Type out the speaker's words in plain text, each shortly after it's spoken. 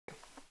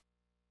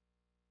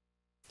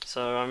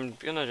So I'm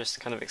gonna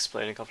just kind of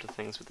explain a couple of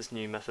things with this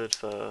new method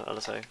for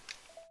LSA.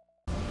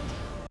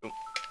 Ooh. Turn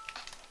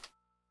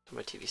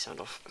my TV sound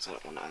off because I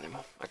don't want that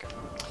anymore. Okay.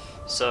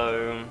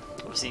 So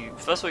obviously,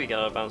 first of all you get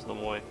out of bounds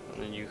normal way,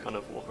 and then you kind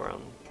of walk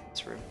around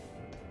this room.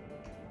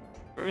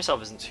 The room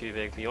itself isn't too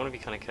big, but you want to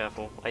be kind of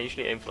careful. I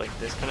usually aim for like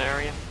this kind of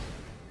area.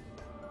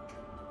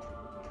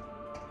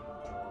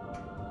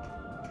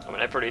 I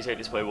mean, I probably take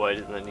this way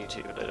wider than I need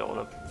to, but I don't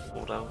want to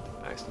fall down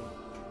by accident.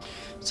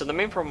 So the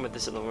main problem with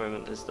this at the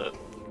moment is that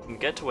you can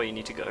get to where you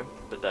need to go,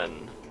 but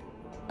then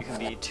you can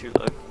be too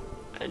low,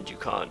 and you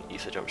can't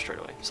ether jump straight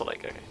away. So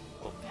like, okay,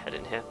 we'll head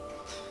in here,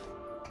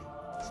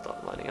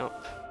 start lining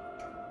up.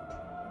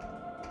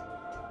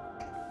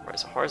 Right,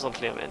 so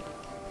horizontally I'm in.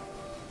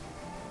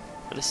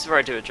 And this is where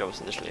I do a jumps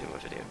initially in my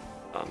video.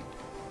 But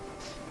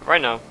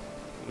right now,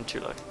 I'm too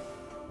low.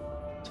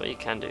 So what you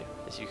can do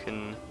is you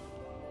can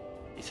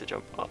ether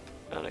jump up,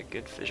 and a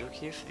good visual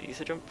cue for the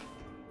ether jump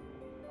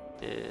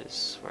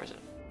is, where is it?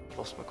 I've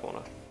lost my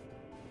corner.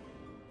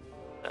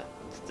 There,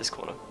 this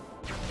corner.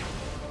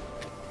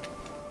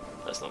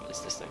 That's not,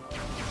 it's this thing.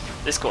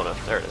 This corner,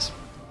 there it is.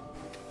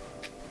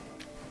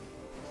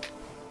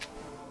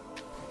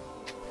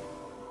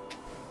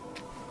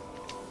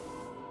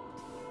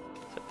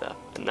 Like that.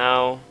 And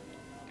now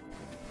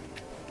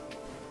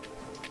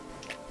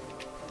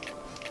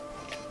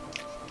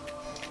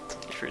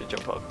you're free to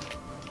jump up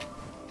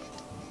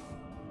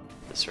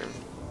this room.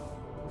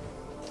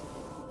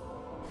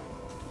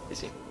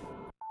 Easy.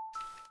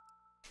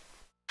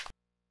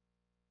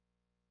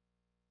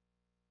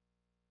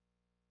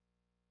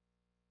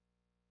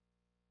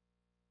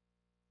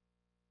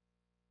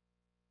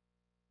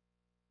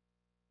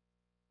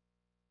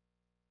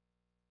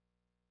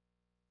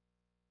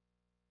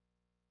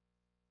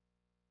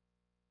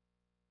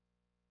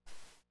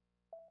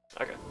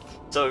 Okay,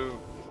 so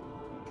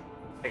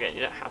again,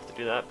 you don't have to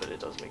do that, but it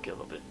does make it a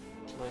little bit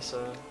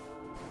nicer.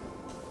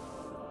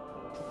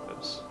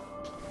 Oops.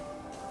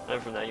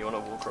 And from there, you want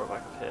to walk right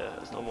back up here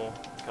as normal.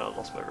 Kind of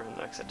lost my room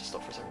there, except to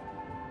stop for a second.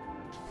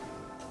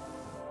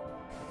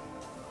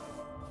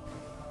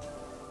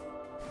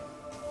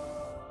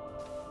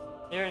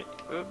 You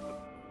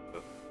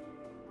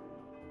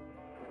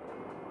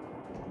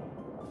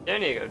don't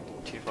need to go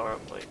too far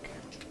up, like,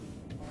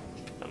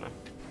 I don't know.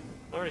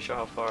 I'm not really sure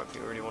how far up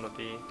you really want to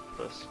be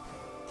for this.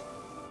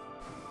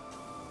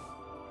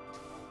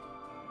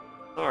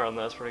 Somewhere around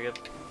there is pretty good.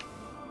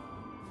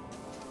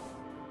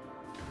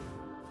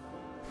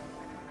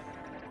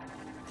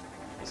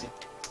 Easy.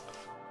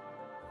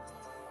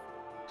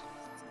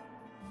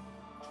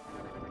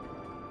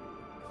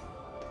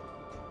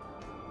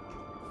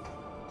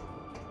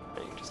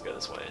 And you can just go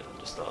this way and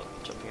just start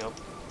jumping up.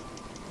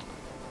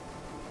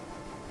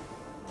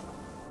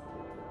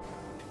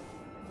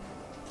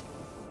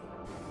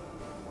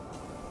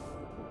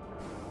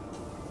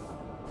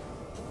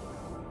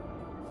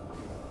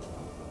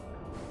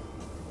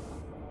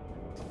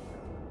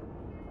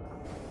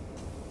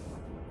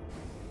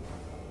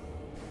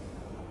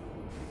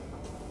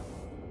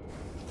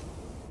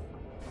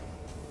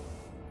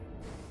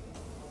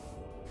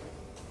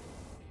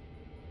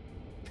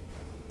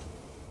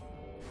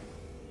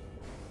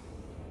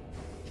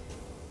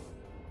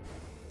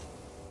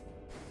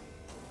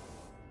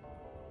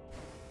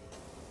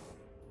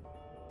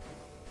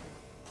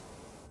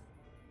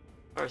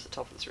 Where's the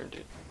top of this room,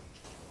 dude?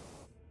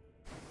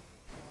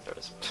 There it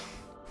is.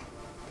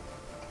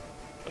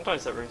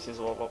 Sometimes that room seems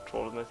a lot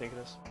taller than I think it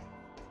is.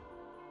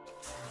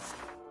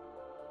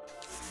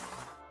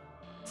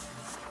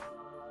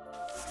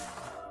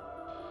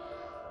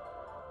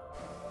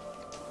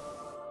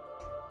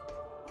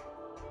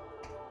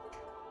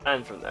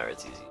 And from there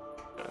it's easy.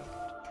 You know.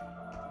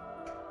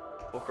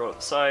 Walk around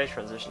the side,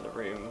 transition the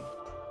room,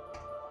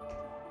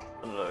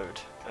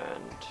 unload,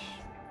 and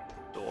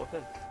door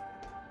open.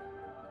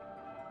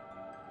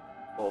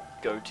 Or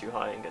go too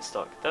high and get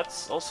stuck.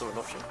 That's also an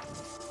option.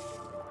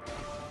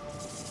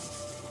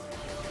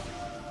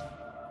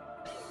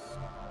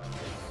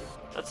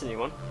 That's a new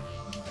one.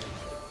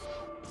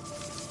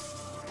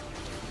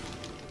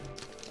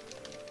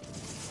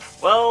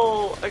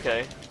 Well,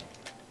 okay.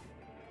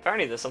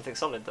 Apparently there's something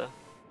solid there.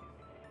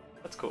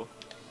 That's cool.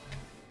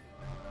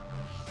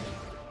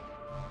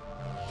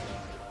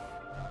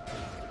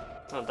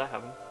 How did that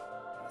happen?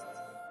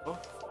 Oh.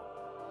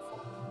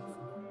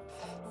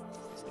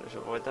 To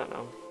avoid that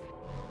now.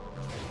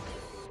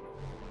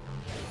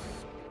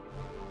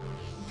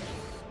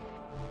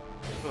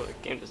 Oh, the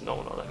game does not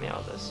want to let me out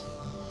of this.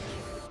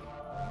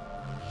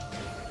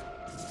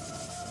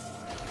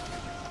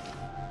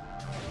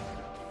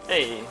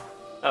 Hey!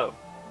 Oh,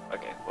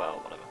 okay,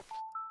 well,